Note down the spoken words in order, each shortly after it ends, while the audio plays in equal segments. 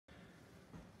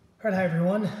All right, hi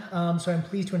everyone. So I'm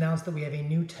pleased to announce that we have a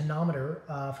new tonometer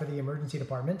for the emergency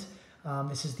department.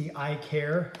 This is the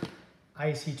icare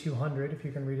ic200, if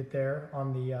you can read it there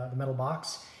on the metal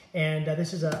box. And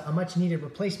this is a much needed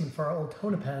replacement for our old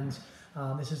Tonopens.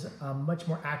 This is much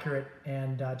more accurate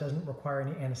and doesn't require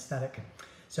any anesthetic.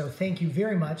 So thank you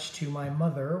very much to my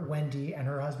mother, Wendy, and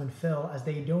her husband, Phil, as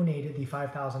they donated the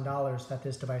 $5,000 that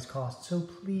this device cost. So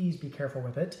please be careful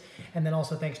with it. And then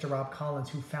also thanks to Rob Collins,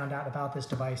 who found out about this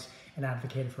device and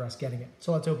advocated for us getting it.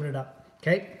 So let's open it up,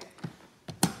 okay?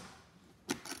 So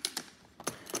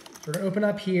we're gonna open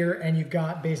up here, and you've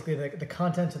got basically the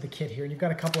contents of the kit here. And you've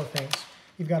got a couple of things.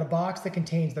 You've got a box that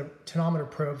contains the tonometer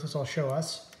probes, this I'll show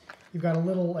us. You've got a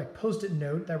little like post-it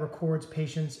note that records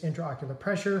patient's intraocular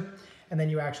pressure, and then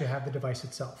you actually have the device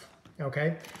itself,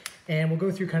 okay? And we'll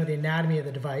go through kind of the anatomy of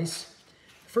the device.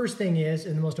 First thing is,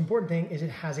 and the most important thing, is it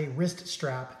has a wrist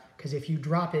strap, because if you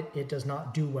drop it, it does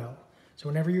not do well. So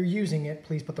whenever you're using it,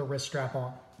 please put the wrist strap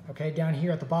on, okay? Down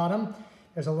here at the bottom,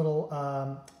 there's a little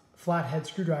flathead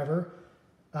screw,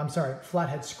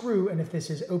 and if this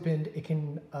is opened, it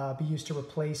can be used to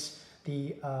replace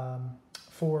the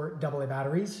 4 AA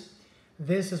batteries.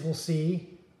 This, as we'll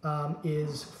see,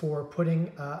 is for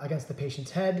putting against the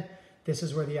patient's head. This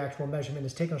is where the actual measurement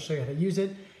is taken. I'll show you how to use it.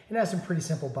 And it has some pretty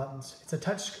simple buttons. It's a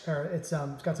touch, or it's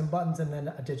got some buttons and then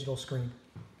a digital screen.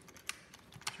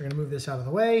 So we're gonna move this out of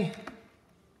the way.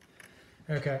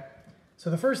 Okay, so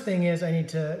the first thing is I need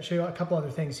to show you a couple other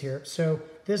things here. So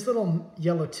this little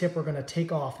yellow tip we're gonna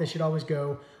take off. This should always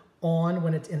go on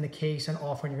when it's in the case and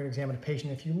off when you're gonna examine a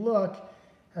patient. If you look,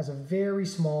 it has a very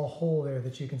small hole there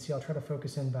that you can see. I'll try to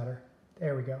focus in better.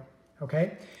 There we go,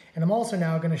 okay? And I'm also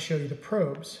now gonna show you the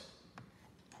probes.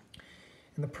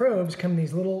 And the probes come in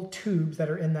these little tubes that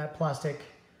are in that plastic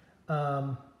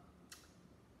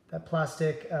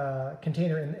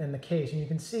container in the case. And you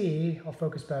can see, I'll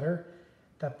focus better,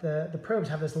 that the probes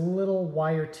have this little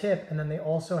wire tip, and then they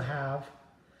also have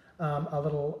a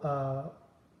little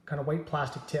kind of white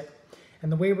plastic tip.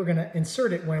 And the way we're gonna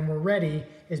insert it when we're ready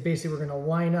is basically we're gonna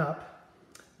line up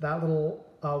that little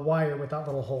wire with that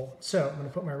little hole. So I'm gonna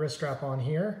put my wrist strap on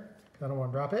here, because I don't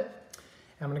wanna drop it.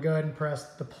 I'm gonna go ahead and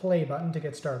press the play button to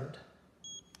get started.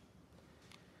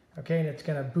 Okay, and it's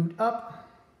gonna boot up.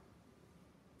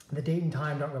 The date and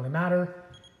time don't really matter,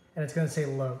 and it's gonna say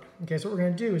load. Okay, so what we're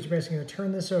gonna do is we're basically gonna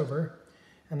turn this over,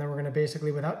 and then we're gonna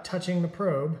basically, without touching the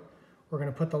probe, we're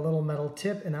gonna put the little metal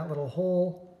tip in that little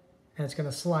hole, and it's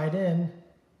gonna slide in,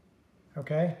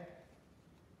 okay?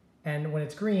 And when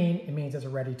it's green, it means it's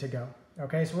ready to go.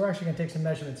 Okay, so we're actually gonna take some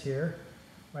measurements here.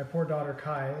 My poor daughter,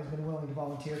 Kai, has been willing to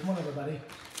volunteer. Come on over, buddy.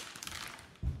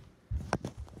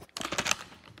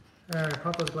 All right,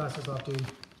 pop those glasses off, dude.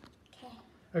 Okay.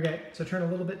 Okay, so turn a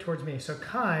little bit towards me. So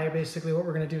Kai, basically what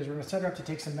we're gonna do is we're gonna set her up to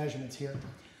take some measurements here.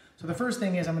 So the first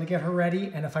thing is I'm gonna get her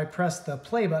ready, and if I press the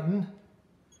play button,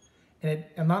 and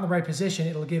I'm not in the right position,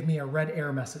 it'll give me a red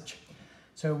error message.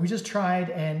 So we just tried,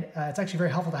 and it's actually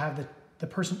very helpful to have the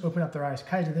person open up their eyes.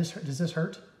 Kai, does this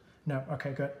hurt? No,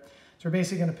 okay, good. So we're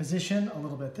basically gonna position a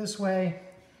little bit this way,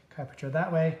 kind of picture it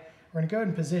that way. We're gonna go ahead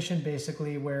and position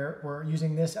basically where we're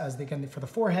using this as again for the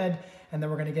forehead, and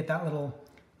then we're gonna get that little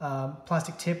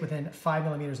plastic tip within 5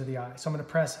 millimeters of the eye. So I'm gonna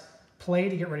press play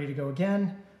to get ready to go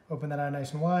again, open that eye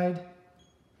nice and wide.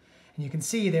 And you can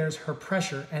see there's her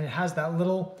pressure, and it has that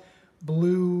little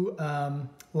blue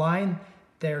line.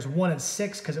 There's 1 and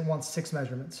 6 because it wants 6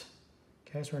 measurements.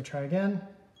 Okay, so we're gonna try again.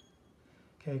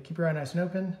 Okay, keep your eye nice and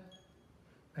open.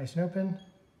 Nice and open,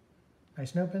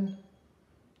 nice and open,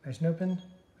 nice and open.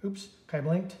 Oops, Kai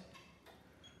blinked.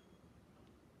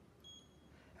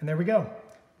 And there we go.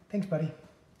 Thanks, buddy.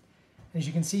 As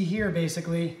you can see here,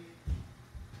 basically,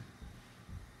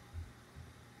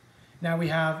 now we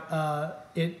have,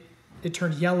 it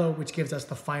turned yellow, which gives us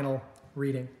the final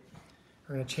reading.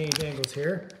 We're gonna change angles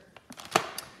here.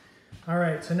 All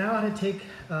right, so now I'm gonna take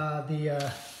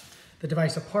the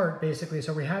device apart, basically.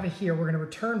 So we have it here. We're gonna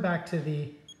return back to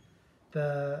the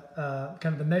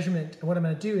kind of the measurement. And what I'm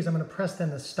gonna do is I'm gonna press then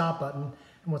the stop button,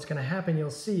 and what's gonna happen,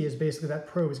 you'll see, is basically that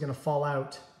probe is gonna fall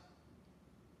out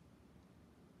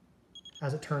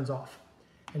as it turns off.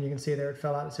 And you can see there it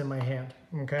fell out, it's in my hand,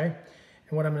 okay?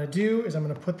 And what I'm gonna do is I'm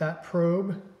gonna put that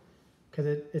probe, because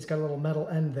it's got a little metal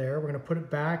end there, we're gonna put it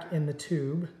back in the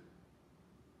tube,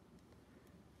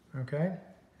 okay?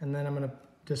 And then I'm gonna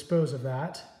dispose of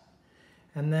that.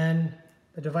 And then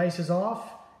the device is off,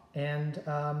 and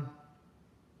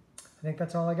I think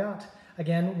that's all I got.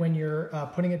 Again, when you're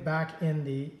putting it back in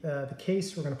the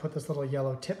case, we're gonna put this little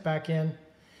yellow tip back in,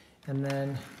 and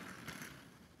then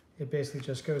it basically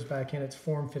just goes back in its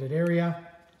form-fitted area.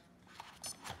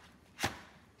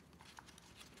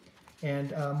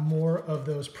 and more of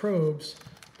those probes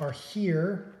are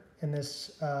here in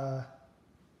this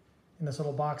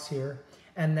little box here.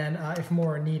 And then if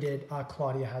more are needed,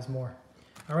 Claudia has more.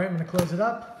 All right, I'm going to close it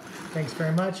up. Thanks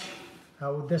very much.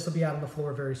 This will be out on the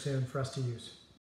floor very soon for us to use.